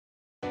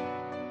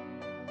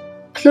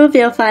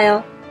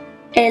Pluviophile,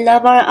 a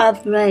lover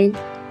of rain.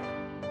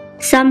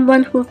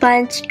 Someone who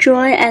finds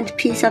joy and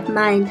peace of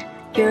mind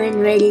during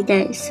rainy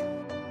days.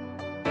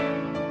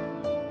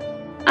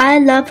 I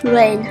love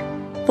rain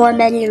for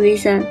many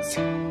reasons.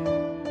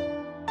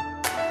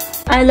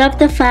 I love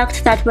the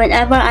fact that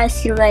whenever I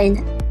see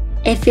rain,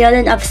 a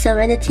feeling of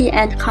serenity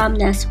and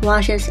calmness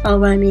washes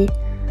over me.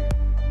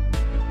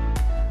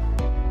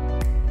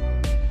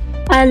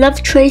 I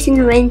love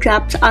tracing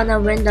raindrops on a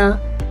window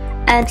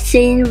and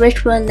seeing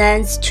which one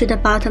lands to the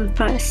bottom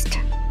first.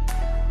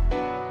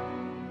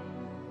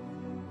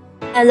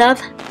 I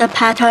love the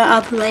patter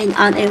of rain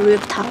on a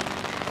rooftop,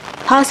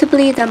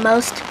 possibly the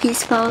most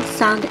peaceful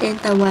sound in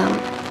the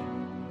world.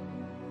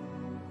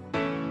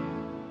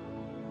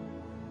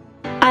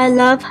 I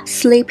love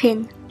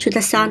sleeping to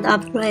the sound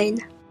of rain.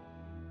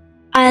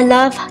 I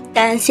love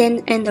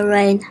dancing in the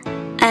rain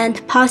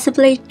and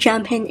possibly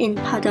jumping in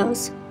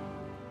puddles.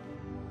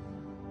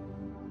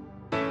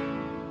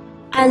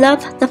 I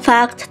love the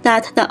fact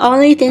that the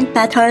only thing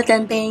better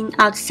than being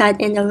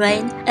outside in the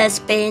rain is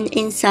being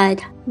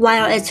inside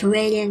while it's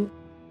raining.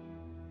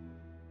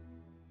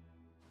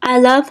 I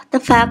love the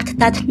fact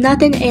that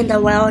nothing in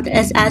the world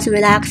is as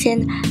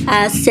relaxing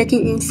as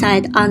sitting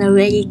inside on a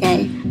rainy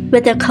day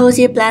with a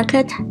cozy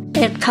blanket,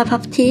 a cup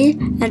of tea,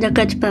 and a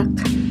good book.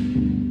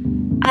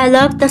 I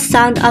love the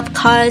sound of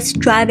cars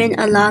driving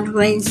along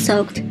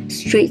rain-soaked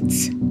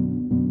streets.